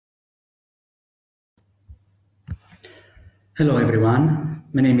Hello everyone,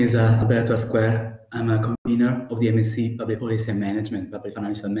 my name is Alberto Asquer. I'm a convener of the MSc Public Policy and Management, Public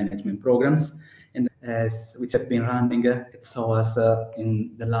Financial Management programs, and which have been running at SOAS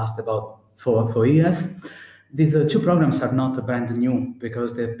in the last about four years. These two programs are not brand new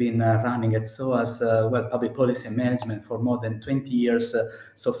because they've been running at SOAS, Public Policy and Management for more than 20 years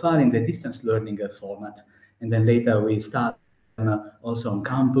so far in the distance learning format. And then later we start also on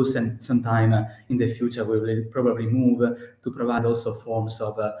campus, and sometime in the future we will probably move to provide also forms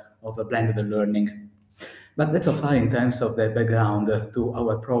of a blended learning. But that's so far in terms of the background to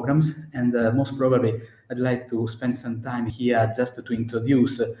our programs, and most probably I'd like to spend some time here just to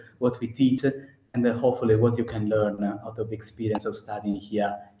introduce what we teach and hopefully what you can learn out of the experience of studying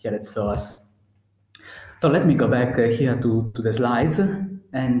here at SOAS. So let me go back here to the slides,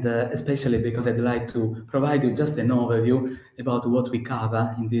 and especially because I'd like to provide you just an overview about what we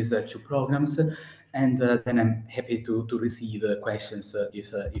cover in these two programs, and then I'm happy to receive questions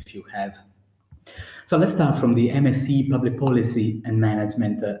if you have. So let's start from the MSc Public Policy and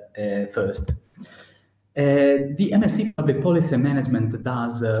Management first. The MSc Public Policy and Management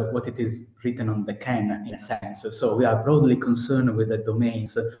does what it is written on the can, in a sense. So we are broadly concerned with the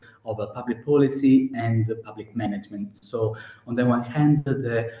domains of public policy and public management. So on the one hand,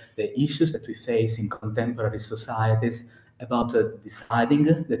 the issues that we face in contemporary societies about deciding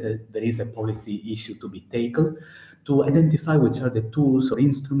that there is a policy issue to be tackled, to identify which are the tools or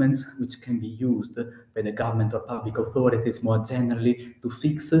instruments which can be used by the government or public authorities more generally to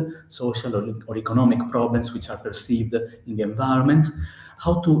fix social or economic problems which are perceived in the environment,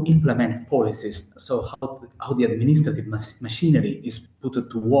 how to implement policies, so how the administrative machinery is put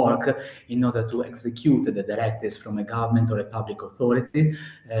to work in order to execute the directives from a government or a public authority,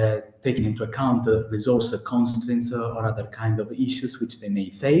 taking into account resource constraints or other kind of issues which they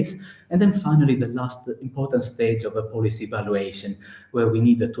may face. And then finally, the last important stage of a policy evaluation, where we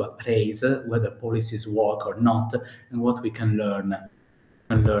need to appraise whether policies work or not and what we can learn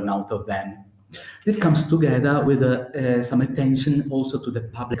out of them. This comes together with some attention also to the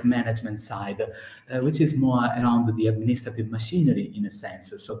public management side, which is more around the administrative machinery in a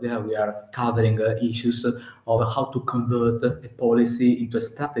sense. So there we are covering issues of how to convert a policy into a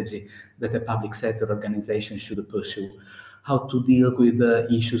strategy that a public sector organization should pursue, how to deal with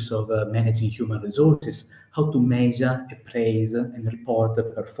issues of managing human resources, how to measure, appraise, and report the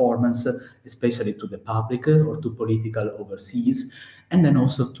performance, especially to the public or to political overseas, and then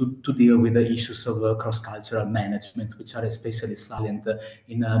also to deal with the issues of cross-cultural management, which are especially salient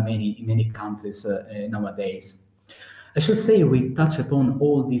in many countries nowadays. I should say we touch upon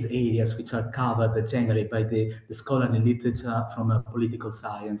all these areas which are covered generally by the scholarly literature from political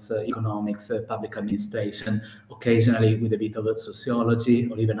science, economics, public administration, occasionally with a bit of sociology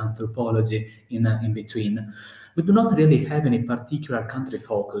or even anthropology in between. We do not really have any particular country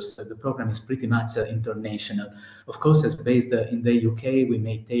focus. The program is pretty much international. Of course, as based in the UK, we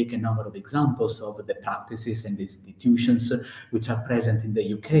may take a number of examples of the practices and institutions which are present in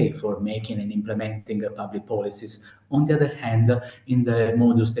the UK for making and implementing public policies. On the other hand, in the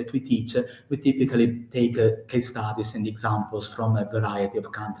modules that we teach, we typically take case studies and examples from a variety of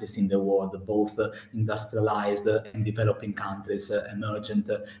countries in the world, both industrialized and developing countries, emergent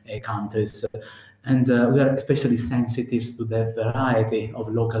countries. And we are especially sensitive to the variety of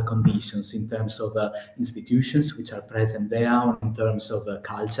local conditions in terms of institutions which are present there, or in terms of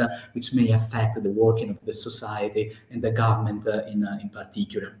culture, which may affect the working of the society and the government in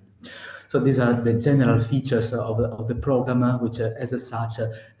particular. So these are the general features of the program, which as such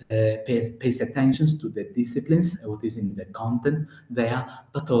pays attention to the disciplines, what is in the content there,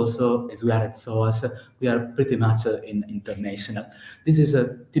 but also, as we are at SOAS, we are pretty much international. This is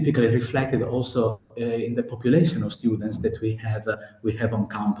typically reflected also in the population of students that we have on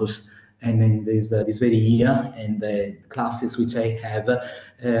campus. And in this very year, in the classes which I have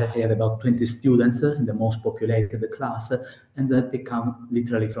about 20 students in the most populated class, and they come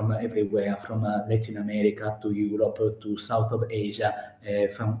literally from everywhere, from Latin America to Europe to South of Asia,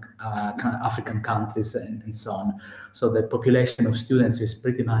 from African countries and so on. So the population of students is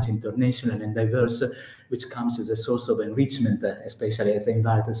pretty much international and diverse, which comes as a source of enrichment, especially as I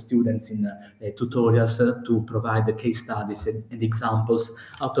invite the students in tutorials to provide the case studies and examples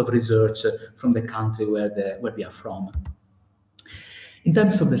out of research from the country where they are from. In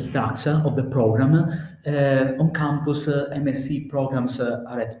terms of the structure of the program, on campus, MSc programs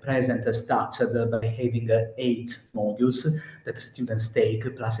are at present structured by having 8 modules that students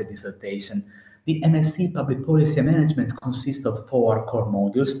take plus a dissertation. The MSc Public Policy Management consists of 4 core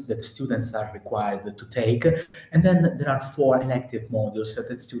modules that students are required to take, and then there are 4 elective modules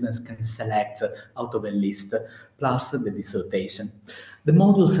that students can select out of a list, plus the dissertation. The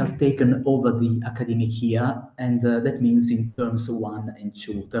modules are taken over the academic year, and that means in terms 1 and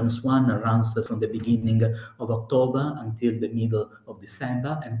 2. Terms 1 runs from the beginning of October until the middle of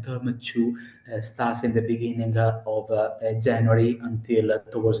December, and term 2 starts in the beginning of January until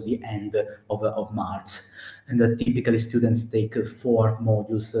towards the end of March. And typically students take 4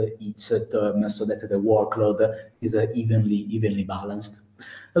 modules each term, so that the workload is evenly balanced.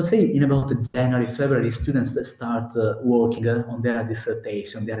 I would say in about January, February, students start working on their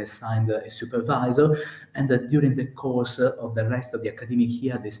dissertation. They are assigned a supervisor, and during the course of the rest of the academic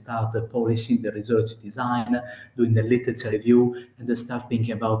year, they start polishing the research design, doing the literature review, and they start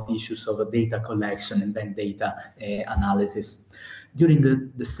thinking about issues of data collection and then data analysis. During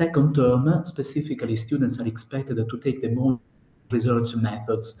the second term, specifically, students are expected to take the more research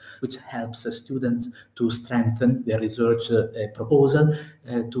methods, which helps students to strengthen their research proposal,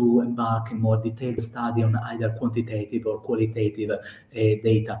 to embark in more detailed study on either quantitative or qualitative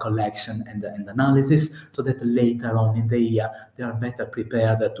data collection and analysis, so that later on in the year they are better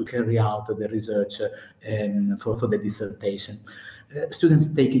prepared to carry out the research for the dissertation. Students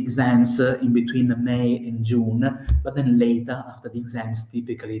take exams in between May and June, but then later, after the exams,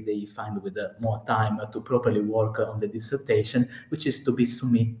 typically they find with more time to properly work on the dissertation, which is to be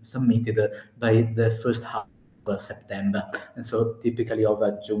submitted by the first half of September. And so typically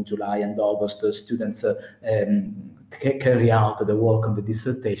over June, July, and August, students carry out the work on the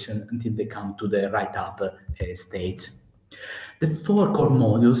dissertation until they come to the write-up stage. The 4 core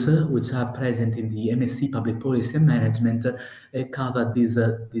modules, which are present in the MSc Public Policy and Management, cover these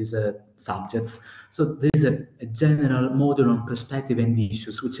subjects. So there is a general module on perspective and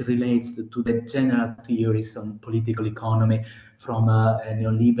issues, which relates to the general theories on political economy, from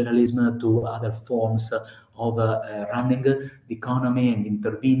neoliberalism to other forms of running the economy and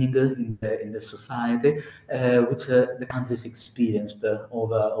intervening in the society, which the countries experienced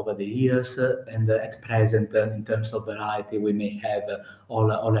over the years, and at present, in terms of variety, we may have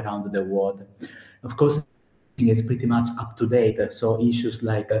all around the world. Of course, is pretty much up to date. So issues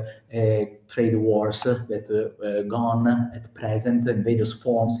like trade wars that go on at present in various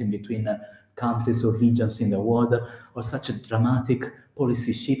forms in between countries or regions in the world, or such dramatic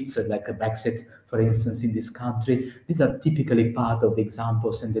policy shifts like Brexit, for instance, in this country. These are typically part of the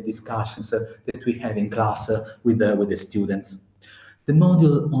examples and the discussions that we have in class with the students. The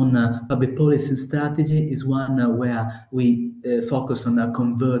module on public policy and strategy is one where we focus on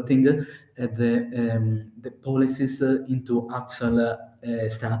converting the policies into actual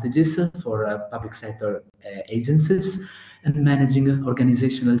strategies for public sector agencies, and managing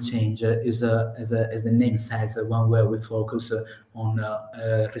organizational change is, as the name says, one where we focus on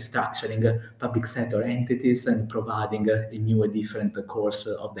restructuring public sector entities and providing a new, different course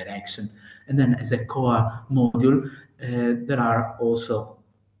of direction. And then as a core module, there are also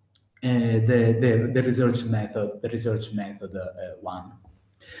the research method one.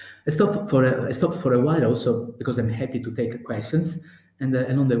 I stopped for a while also because I'm happy to take questions, and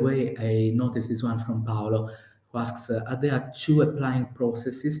along the way I noticed this one from Paolo, who asks, are there 2 applying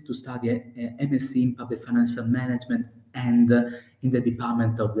processes to study MSc in Public Financial Management and in the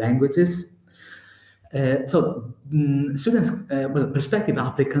Department of Languages? Students, prospective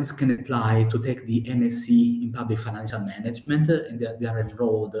applicants can apply to take the MSc in Public Financial Management, and they are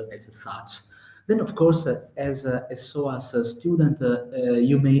enrolled as such. Then, of course, as a SOAS student,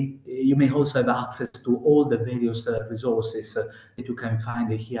 you may also have access to all the various resources that you can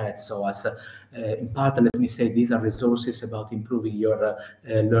find here at SOAS. In part, let me say, these are resources about improving your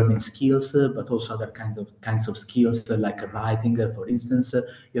learning skills, but also other kinds of skills like writing, for instance.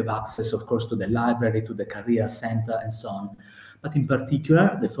 You have access, of course, to the library, to the career center, and so on. But in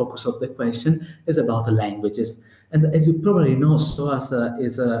particular, the focus of the question is about languages. And as you probably know, SOAS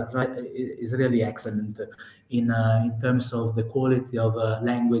is really excellent in terms of the quality of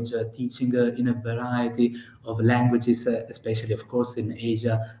language teaching in a variety of languages, especially, of course, in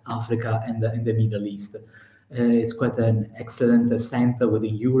Asia, Africa, and the Middle East. It's quite an excellent center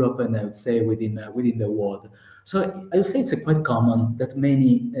within Europe, and I would say within the world. So I would say it's quite common that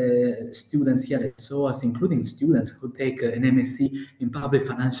many students here at SOAS, including students who take an MSc in Public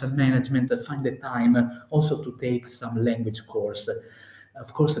Financial Management, find the time also to take some language course.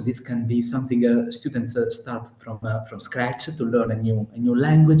 Of course, this can be something students start from scratch to learn a new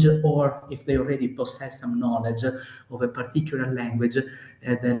language, or if they already possess some knowledge of a particular language,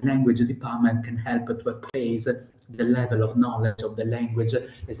 the language department can help to appraise the level of knowledge of the language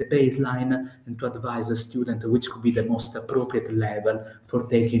as a baseline and to advise a student which could be the most appropriate level for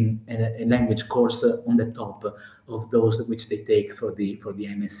taking a language course on the top of those which they take for the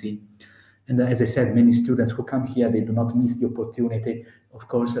MSc. And as I said, many students who come here, they do not miss the opportunity, of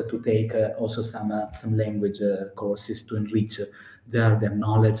course, to take also some language courses to enrich their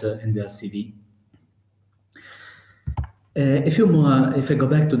knowledge and their CV. If I go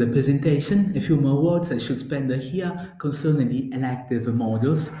back to the presentation, a few more words I should spend here concerning the elective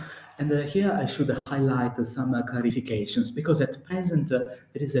modules. And here I should highlight some clarifications, because at present there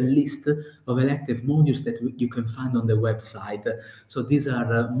is a list of elective modules that you can find on the website. So these are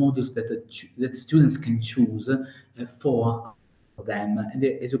modules that students can choose for them. And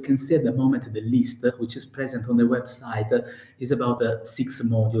as you can see at the moment, the list which is present on the website is about 6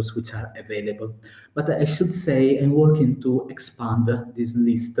 modules which are available. But I should say I'm working to expand this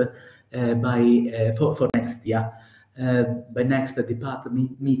list for next year. By next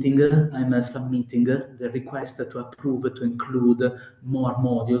department meeting, I'm submitting the request to approve to include more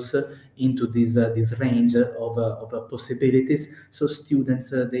modules into this range of possibilities. So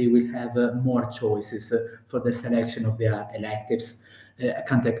students, they will have more choices for the selection of their electives. I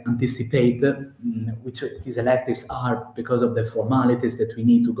can't anticipate which these electives are because of the formalities that we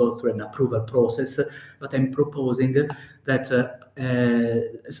need to go through an approval process, but I'm proposing that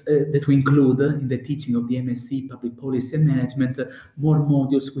that we include in the teaching of the MSc Public Policy and Management more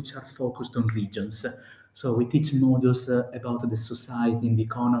modules which are focused on regions. So we teach modules about the society and the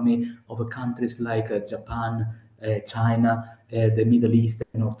economy of countries like Japan, China, the Middle East,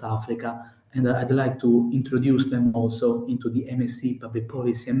 and North Africa. And I'd like to introduce them also into the MSc Public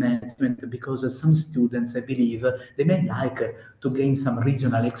Policy and Management, because some students, I believe, they may like to gain some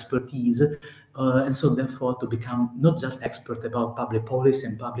regional expertise, and so therefore to become not just expert about public policy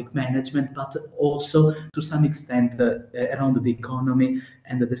and public management, but also to some extent around the economy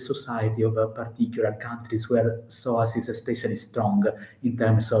and the society of particular countries where SOAS is especially strong in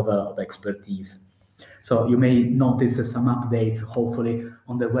terms of expertise. So you may notice some updates, hopefully,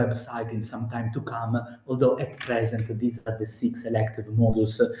 on the website in some time to come, although at present, these are the 6 elective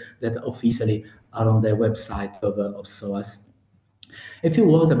modules that officially are on the website of SOAS. A few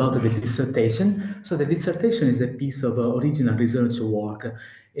words about the dissertation. So the dissertation is a piece of original research work.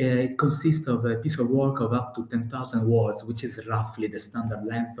 It consists of a piece of work of up to 10,000 words, which is roughly the standard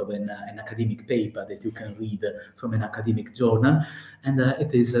length of an academic paper that you can read from an academic journal, and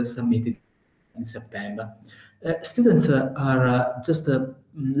it is submitted in September. Students are just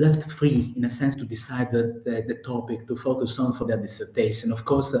left free, in a sense, to decide the topic to focus on for their dissertation. Of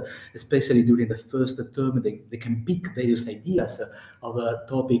course, especially during the first term, they can pick various ideas of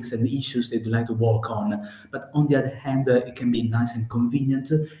topics and issues they'd like to work on. But on the other hand, it can be nice and convenient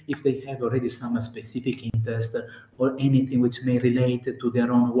if they have already some specific interest or anything which may relate to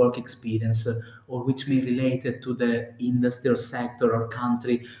their own work experience, or which may relate to the industry or sector or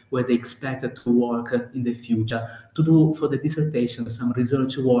country where they expect to work in the future, to do for the dissertation some research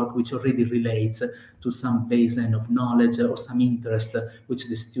work which already relates to some baseline of knowledge or some interest which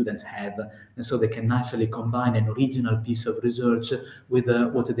the students have. And so they can nicely combine an original piece of research with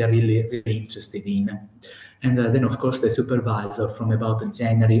what they're really interested in. And then, of course, the supervisor from about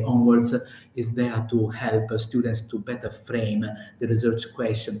January onwards is there to help students to better frame the research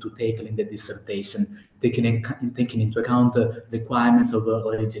question to tackle in the dissertation, taking into account the requirements of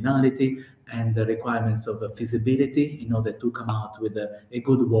originality and the requirements of feasibility in order to come out with a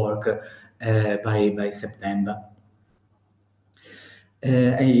good work by September.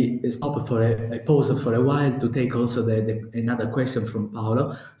 I pause for a while to take also another question from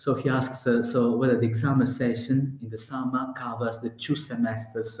Paolo. So he asks, so whether the exam session in the summer covers the 2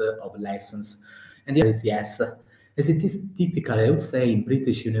 semesters of lessons. And the answer is yes. As it is typical, I would say, in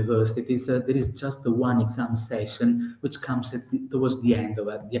British universities, there is just one exam session which comes towards the end of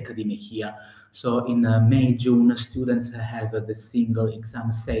the academic year. So in May, June, students have the single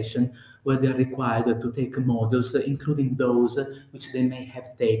exam session where they are required to take modules, including those which they may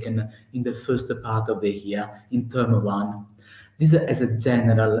have taken in the first part of the year, in term 1. This is a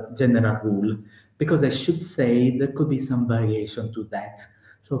general rule, because I should say there could be some variation to that.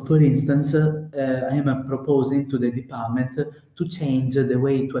 So, for instance, I am proposing to the department to change the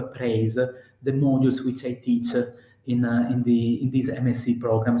way to appraise the modules which I teach in these MSc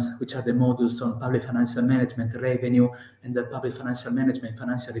programs, which are the modules on public financial management, revenue, and the public financial management,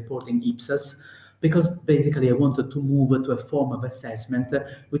 financial reporting, IPSAS. because basically I wanted to move to a form of assessment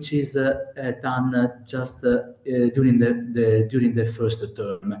which is done just during the first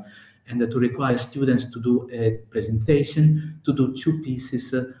term, and to require students to do a presentation, to do 2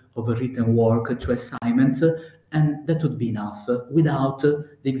 pieces of written work, 2 assignments, and that would be enough without the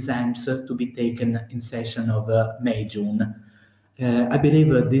exams to be taken in session of May, June. I believe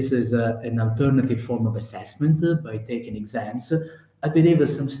this is an alternative form of assessment by taking exams. I believe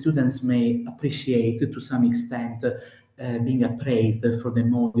some students may appreciate to some extent being appraised for the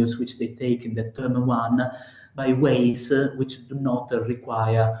modules which they take in the term 1 by ways which do not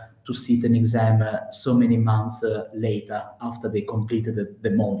require to sit an exam so many months later after they completed the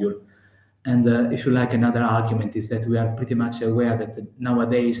module. And if you like, another argument is that we are pretty much aware that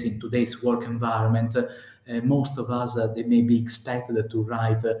nowadays, in today's work environment, most of us, they may be expected to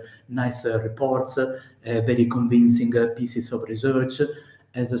write nice reports, very convincing pieces of research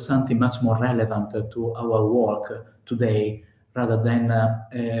as something much more relevant to our work today, rather than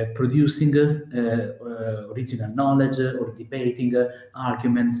producing original knowledge or debating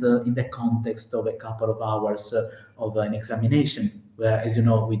arguments in the context of a couple of hours of an examination, where, as you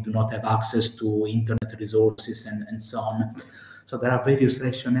know, we do not have access to internet resources and so on. So there are various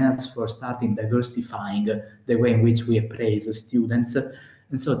rationales for starting diversifying the way in which we appraise students.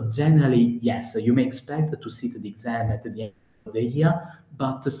 And so generally, yes, you may expect to sit the exam at the end of the year,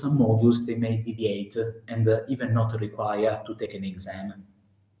 but some modules, they may deviate and even not require to take an exam.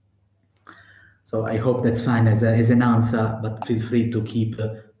 So I hope that's fine as an answer, but feel free to keep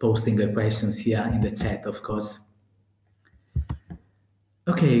posting the questions here in the chat, of course.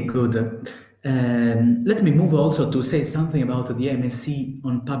 Okay, good. Let me move also to say something about the MSc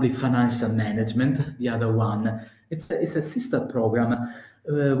on Public Financial Management, the other one. It's a sister program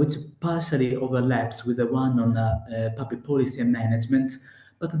which partially overlaps with the one on Public Policy and Management,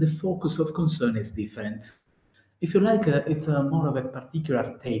 but the focus of concern is different. If you like, it's more of a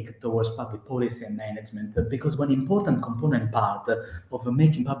particular take towards public policy and management, because one important component part of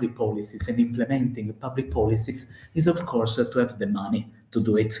making public policies and implementing public policies is, of course, to have the money to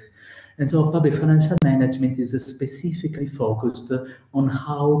do it. And so public financial management is specifically focused on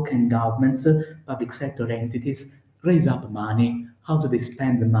how can governments, public sector entities, raise up money. How do they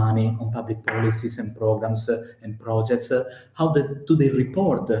spend the money on public policies and programs and projects? How do they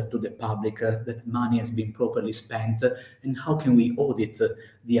report to the public that money has been properly spent? And how can we audit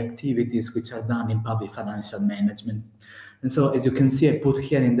the activities which are done in public financial management? And so, as you can see, I put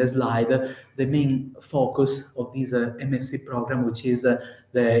here in the slide the main focus of this MSc program, which is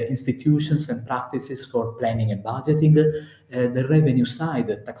the institutions and practices for planning and budgeting, the revenue side,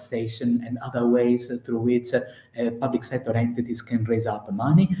 taxation, and other ways through which public sector entities can raise up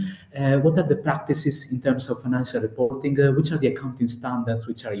money. What are the practices in terms of financial reporting? Which are the accounting standards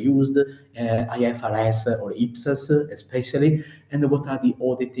which are used, IFRS or IPSAS especially, and what are the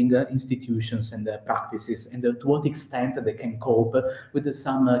auditing institutions and practices, and to what extent they can cope with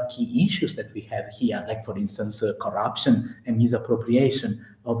some key issues that we have here, like, for instance, corruption and misappropriation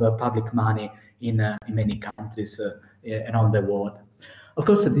of public money in many countries around the world. Of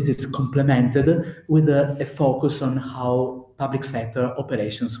course, this is complemented with a focus on how public sector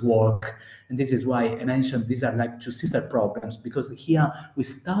operations work. And this is why I mentioned these are like 2 sister programs, because here we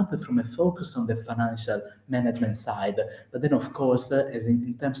start from a focus on the financial management side. But then, of course, as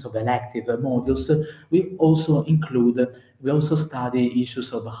in terms of elective modules, we also study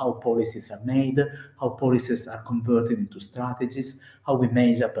issues of how policies are made, how policies are converted into strategies, how we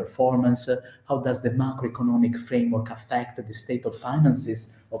measure performance, how does the macroeconomic framework affect the state of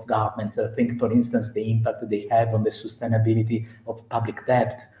finances of governments. Think, for instance, the impact they have on the sustainability of public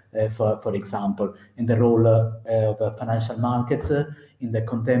debt, for example, and the role of financial markets in the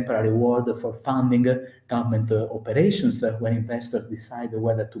contemporary world for funding government operations when investors decide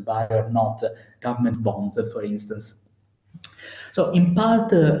whether to buy or not government bonds, for instance. So in part,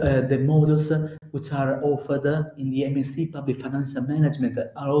 the modules which are offered in the MSc Public Financial Management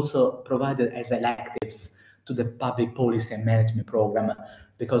are also provided as electives to the Public Policy and Management program,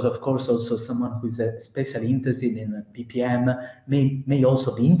 because of course also someone who is especially interested in PPM may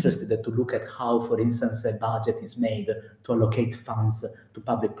also be interested to look at how, for instance, a budget is made to allocate funds to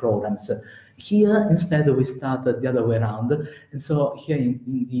public programs. Here, instead, we start the other way around. And so here in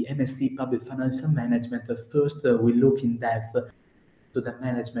the MSc Public Financial Management, first we look in depth to the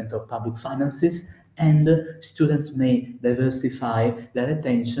management of public finances, and students may diversify their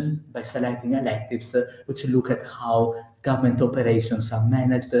attention by selecting electives which look at how government operations are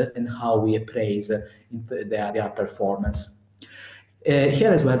managed and how we appraise their performance. Here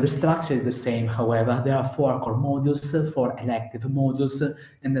as well, the structure is the same. However, there are 4 core modules, 4 elective modules,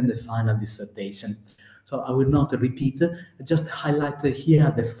 and then the final dissertation. So I will not repeat, just highlight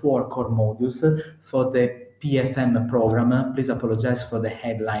here the 4 core modules for the PFM program. Please apologize for the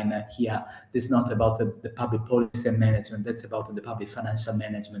headline here. This is not about the public policy and management, that's about the public financial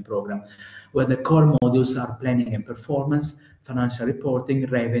management program, where the core modules are planning and performance, financial reporting,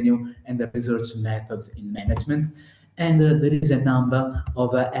 revenue, and the research methods in management. And there is a number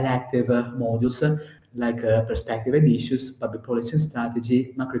of elective modules like perspective and issues, public policy and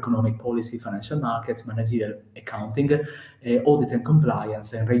strategy, macroeconomic policy, financial markets, managerial accounting, audit and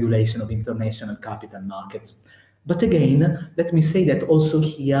compliance, and regulation of international capital markets. But again, let me say that also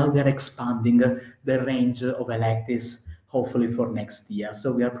here we are expanding the range of electives, hopefully for next year.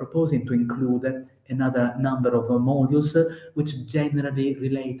 So we are proposing to include another number of modules which generally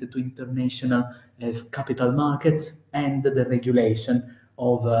relate to international capital markets and the regulation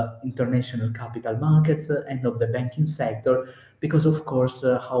of international capital markets and of the banking sector, because of course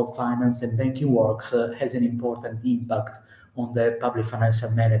how finance and banking works has an important impact on the public financial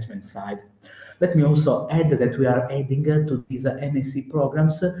management side. Let me also add that we are adding to these MSc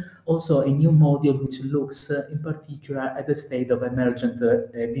programs also a new module which looks in particular at the state of emergent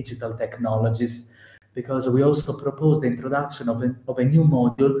digital technologies, because we also propose the introduction of a new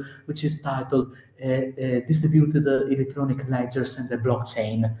module which is titled Distributed Electronic Ledgers and the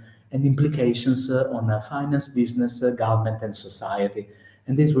Blockchain and Implications on Finance, Business, Government and Society.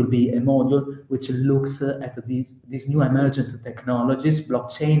 And this will be a module which looks at these new emergent technologies,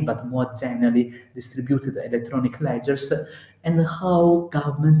 blockchain, but more generally distributed electronic ledgers, and how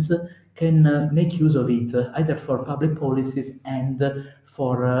governments can make use of it, either for public policies and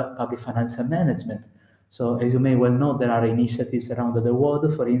for public financial management. So as you may well know, there are initiatives around the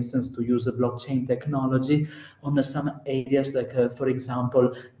world, for instance, to use the blockchain technology on some areas like, for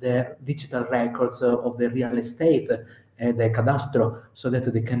example, the digital records of the real estate, the cadastro, so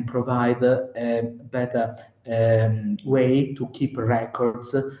that they can provide a better way to keep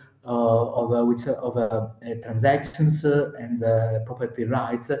records of transactions and property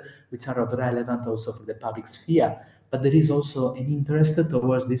rights, which are of relevant also for the public sphere. But there is also an interest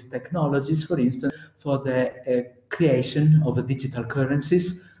towards these technologies, for instance, for the creation of digital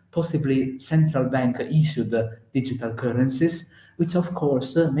currencies, possibly central bank issued digital currencies, which of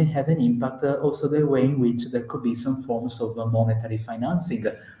course may have an impact also the way in which there could be some forms of monetary financing,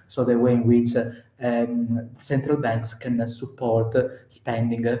 so the way in which central banks can support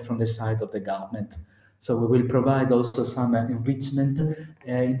spending from the side of the government. So we will provide also some enrichment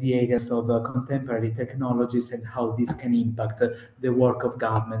in the areas of contemporary technologies and how this can impact the work of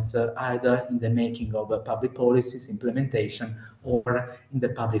governments, either in the making of public policies, implementation, or in the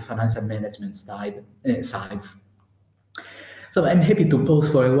public financial management sides. So I'm happy to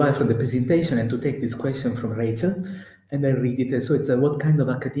pause for a while from the presentation and to take this question from Rachel, and I read it. So it's what kind of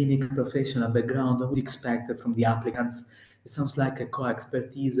academic professional background would you expect from the applicants? It sounds like a core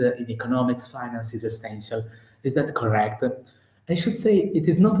expertise in economics, finance is essential. Is that correct? I should say it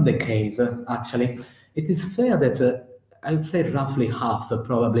is not the case, actually. It is fair that I would say roughly half,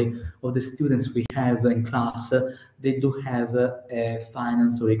 probably, of the students we have in class, they do have a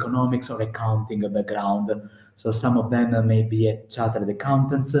finance or economics or accounting background. So some of them may be chartered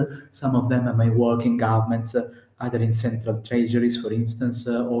accountants, some of them may work in governments, either in central treasuries, for instance,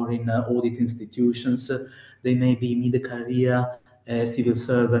 or in audit institutions. They may be mid-career civil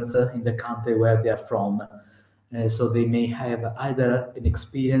servants in the country where they are from. So they may have either an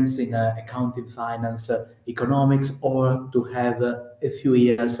experience in accounting, finance, economics, or to have a few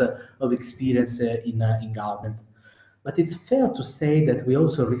years of experience in government. But it's fair to say that we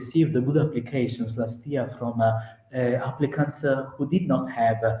also received good applications last year from applicants who did not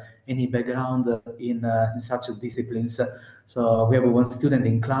have any background in such disciplines. So we have one student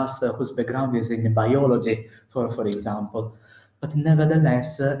in class whose background is in biology, for example. But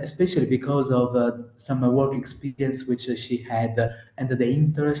nevertheless, especially because of some work experience which she had and the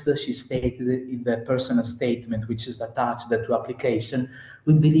interest she stated in the personal statement which is attached to application,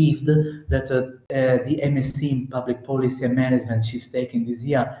 we believed that the MSc in Public Policy and Management she's taking this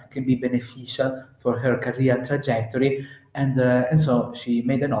year can be beneficial for her career trajectory, and so she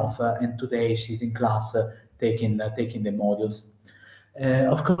made an offer, and today she's in class taking the modules.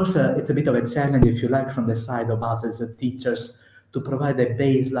 Of course, it's a bit of a challenge, if you like, from the side of us as teachers, to provide a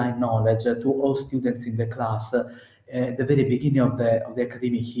baseline knowledge to all students in the class at the very beginning of the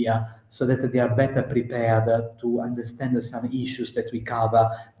academic year, so that they are better prepared to understand some issues that we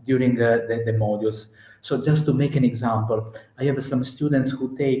cover during the modules. So just to make an example, I have some students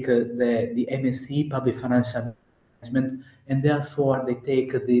who take the MSc Public Financial management, and therefore they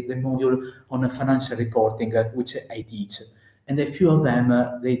take the module on financial reporting, which I teach. And a few of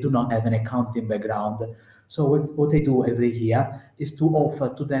them, they do not have an accounting background. So what I do every year is to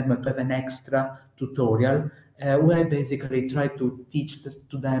offer to them to have an extra tutorial where I basically try to teach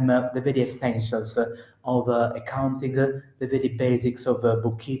to them the very essentials of accounting, the very basics of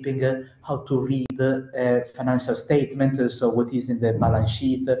bookkeeping, how to read a financial statement, so what is in the balance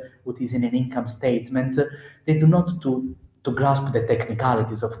sheet, what is in an income statement. They do not to grasp the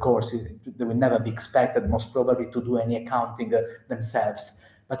technicalities, of course. They will never be expected, most probably, to do any accounting themselves,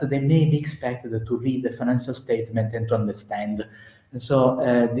 but they may be expected to read the financial statement and to understand. And so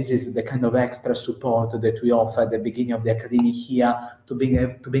this is the kind of extra support that we offer at the beginning of the academic year to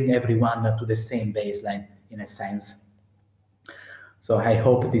bring everyone to the same baseline, in a sense. So I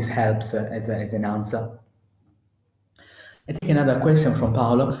hope this helps as an answer. I take another question from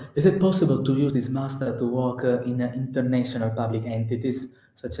Paolo. Is it possible to use this master to work in international public entities,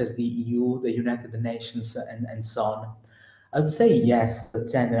 such as the EU, the United Nations, and so on? I would say yes,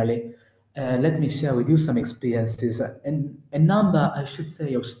 generally. Let me share with you some experiences. And a number, I should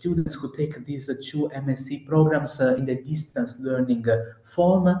say, of students who take these two MSc programs in the distance learning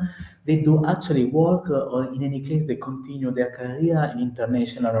form, they do actually work, or in any case, they continue their career in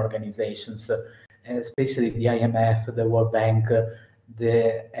international organizations, especially the IMF, the World Bank,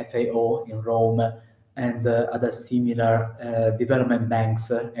 the FAO in Rome, and other similar development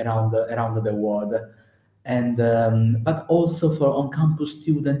banks around the world. And but also for on-campus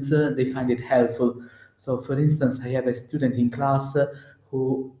students, they find it helpful. So, for instance, I have a student in class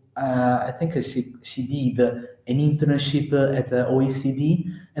who I think she did an internship at the OECD,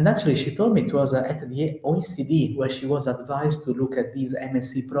 and actually she told me it was at the OECD where she was advised to look at these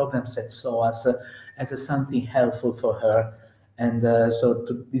MSc programs at SOAS as something helpful for her. And so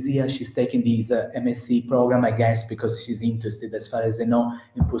this year she's taking this MSc program, I guess, because she's interested, as far as I know,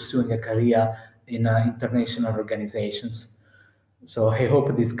 in pursuing a career in international organizations. So I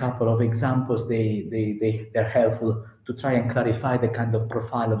hope these couple of examples, they're helpful to try and clarify the kind of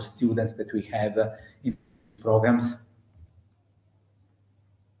profile of students that we have in programs.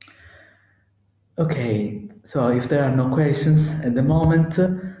 Okay, so if there are no questions at the moment,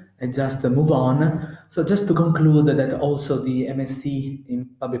 I just move on. So just to conclude that also the MSc in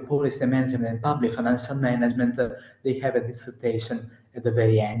Public Policy Management and Public Financial Management, they have a dissertation at the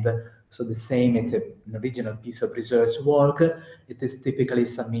very end. So the same, it's an original piece of research work. It is typically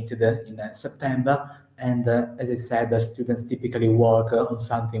submitted in September. And as I said, the students typically work on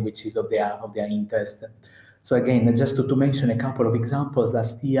something which is of their interest. So again, just to mention a couple of examples,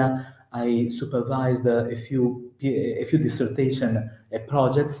 last year I supervised a few dissertation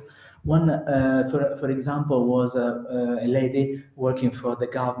projects. One, for example, was a lady working for the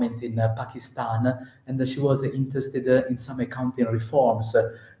government in Pakistan, and she was interested in some accounting reforms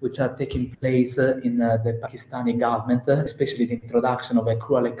which are taking place in the Pakistani government, especially the introduction of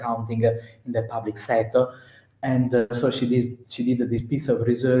accrual accounting in the public sector. And so she did this piece of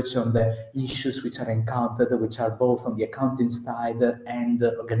research on the issues which are encountered, which are both on the accounting side and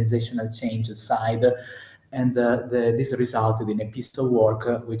the organizational change side. And this resulted in a piece of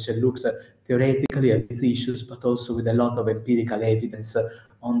work which looks theoretically at these issues, but also with a lot of empirical evidence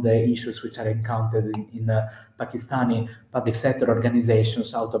on the issues which are encountered in Pakistani public sector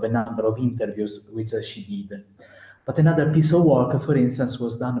organizations out of a number of interviews which she did. But another piece of work, for instance,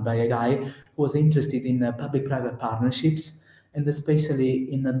 was done by a guy who was interested in public-private partnerships, and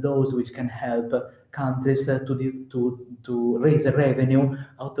especially in those which can help countries to raise revenue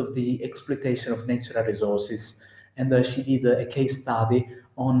out of the exploitation of natural resources. And she did a case study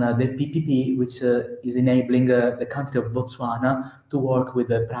on the PPP, which is enabling the country of Botswana to work with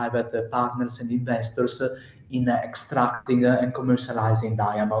the private partners and investors in extracting and commercializing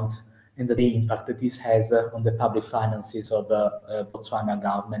diamonds, and the impact that this has on the public finances of the Botswana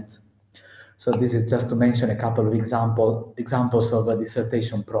government. So this is just to mention a couple of examples of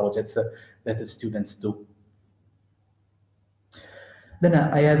dissertation projects that the students do. Then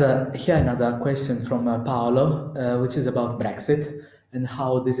I have here another question from Paolo, which is about Brexit and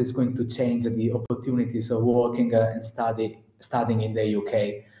how this is going to change the opportunities of working and studying in the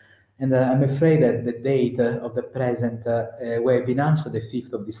UK. And I'm afraid that the date of the present webinar, so the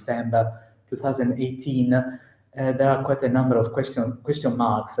 5th of December 2018, there are quite a number of question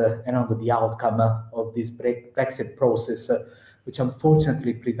marks around the outcome of this Brexit process, which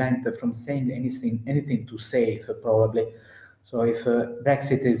unfortunately prevent from saying anything too safe, probably. So if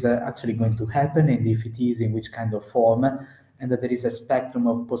Brexit is actually going to happen, and if it is, in which kind of form, and that there is a spectrum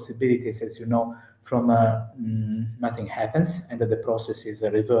of possibilities, as you know, from nothing happens and that the process is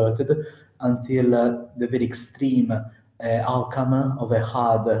reverted until the very extreme outcome of a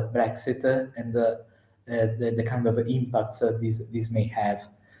hard Brexit and the kind of impacts this may have.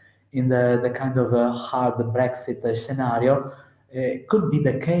 In the kind of hard Brexit scenario, it could be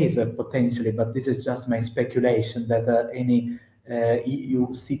the case potentially, but this is just my speculation, that any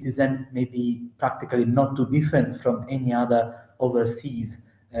EU citizen may be practically not too different from any other overseas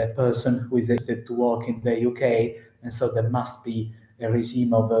person who is interested to work in the UK, and so there must be a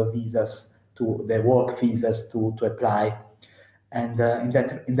regime of visas, to the work visas to apply. And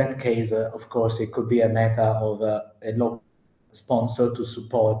in that case, of course, it could be a matter of a local sponsor to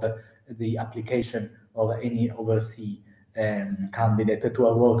support the application of any overseas candidate to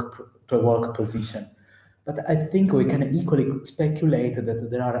a work position. But I think we can equally speculate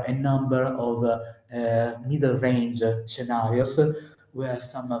that there are a number of middle range scenarios where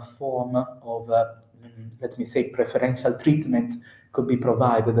some form of, let me say, preferential treatment could be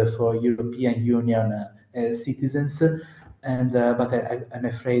provided for European Union citizens. And but I'm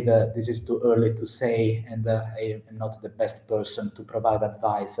afraid this is too early to say, and I am not the best person to provide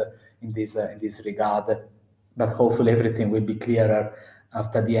advice in this regard. But hopefully everything will be clearer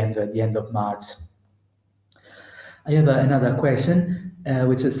after the end of March. I have another question,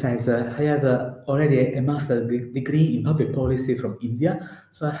 which says, I have already a master's degree in public policy from India,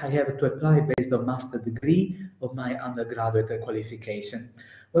 so I have to apply based on master's degree of my undergraduate qualification.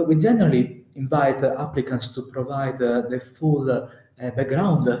 Well, we generally invite applicants to provide the full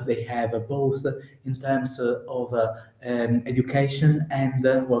background they have, both in terms of education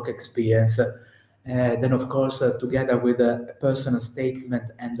and work experience. Then, of course, together with a personal statement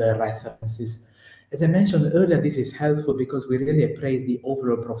and references. As I mentioned earlier, this is helpful because we really appraise the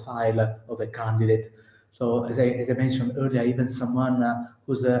overall profile of a candidate. So as I mentioned earlier, even someone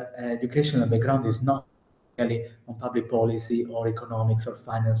whose educational background is not really on public policy or economics or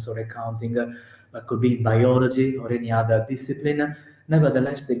finance or accounting, but could be in biology or any other discipline,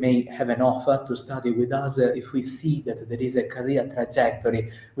 nevertheless, they may have an offer to study with us if we see that there is a career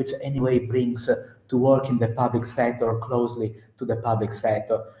trajectory which anyway brings to work in the public sector or closely to the public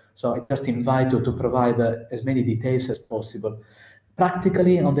sector. So I just invite you to provide as many details as possible.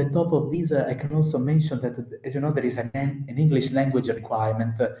 Practically, on the top of this, I can also mention that, as you know, there is an English language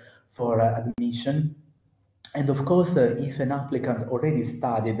requirement for admission. And of course, if an applicant already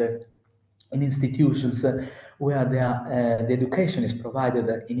studied in institutions where the education is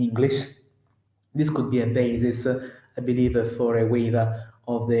provided in English, this could be a basis, I believe, for a waiver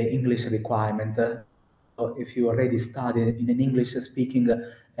of the English requirement. If you already studied in an English-speaking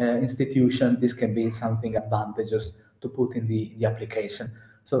institution, this can be something advantageous to put in the application.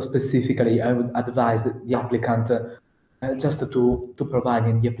 So specifically, I would advise the applicant just to provide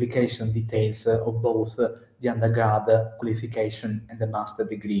in the application details of both the undergrad qualification and the master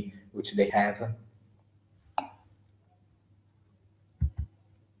degree which they have.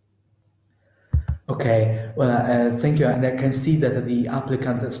 Okay, well, thank you. And I can see that the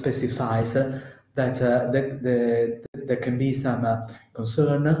applicant specifies that there can be some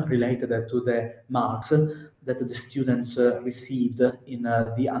concern related to the marks that the students received in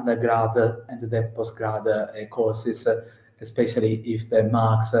the undergrad and the postgrad courses, especially if the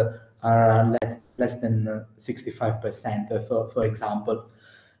marks are less than 65%, for example.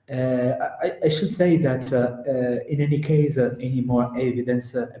 I should say that in any case, any more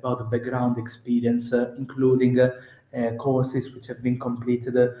evidence about the background experience, including courses which have been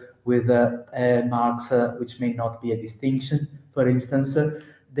completed with marks which may not be a distinction, for instance,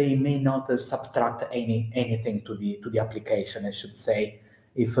 they may not subtract anything to the application, I should say.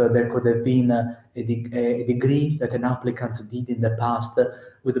 If there could have been a degree that an applicant did in the past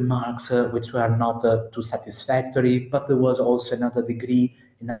with marks which were not too satisfactory, but there was also another degree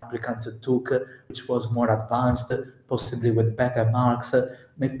an applicant took which was more advanced, possibly with better marks,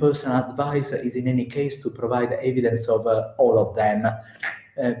 my personal advice is in any case to provide evidence of all of them,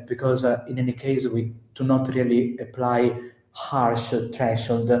 because in any case we do not really apply harsh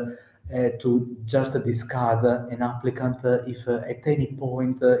threshold to just discard an applicant if at any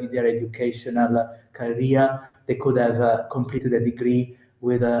point in their educational career they could have completed a degree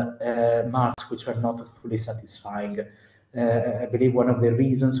with marks which are not fully satisfying. I believe one of the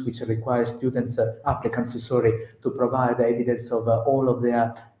reasons which requires applicants, to provide evidence of all of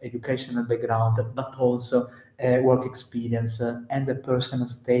their educational background, but also work experience and a personal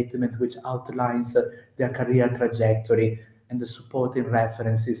statement which outlines their career trajectory and the supporting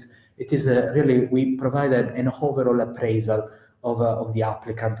references. It is really, we provided an overall appraisal of the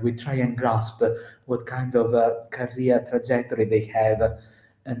applicant. We try and grasp what kind of career trajectory they have.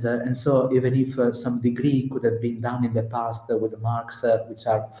 And so even if some degree could have been done in the past with marks which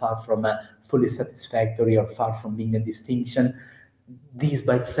are far from fully satisfactory or far from being a distinction, this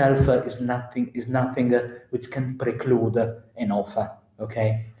by itself is nothing which can preclude an offer.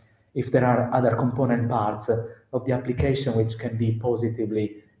 Okay, if there are other component parts of the application which can be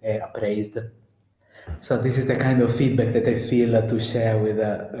positively appraised. So this is the kind of feedback that I feel to share with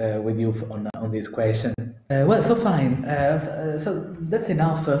you on this question. Well, so fine. So that's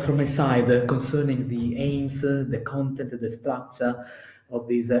enough from my side concerning the aims, the content, the structure of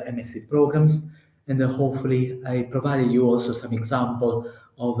these MSc programs, and hopefully I provided you also some example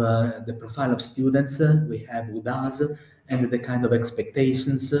of the profile of students we have with us and the kind of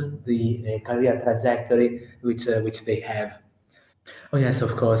expectations, the career trajectory which they have. Oh yes,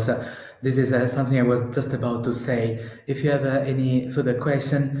 of course. This is something I was just about to say. If you have any further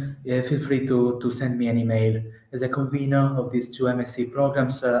question, feel free to send me an email. As a convener of these two MSc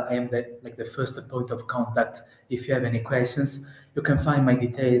programs, I am the first point of contact. If you have any questions, you can find my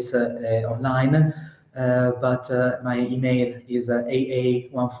details online, but my email is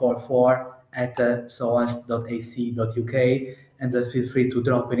aa144 at soas.ac.uk, and feel free to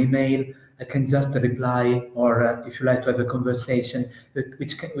drop an email. I can just reply, or if you like to have a conversation,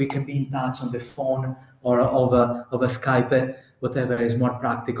 we can be in touch on the phone or over Skype, whatever is more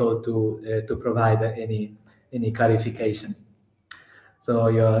practical to provide any clarification. So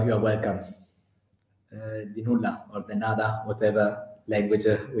you're welcome. Di nulla or de nada, whatever language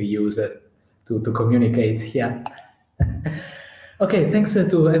we use to communicate here. Okay, thanks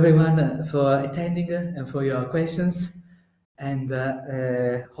to everyone for attending and for your questions. And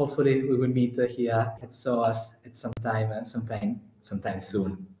hopefully we will meet here at SOAS at sometime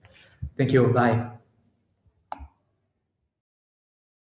soon. Thank you. Bye.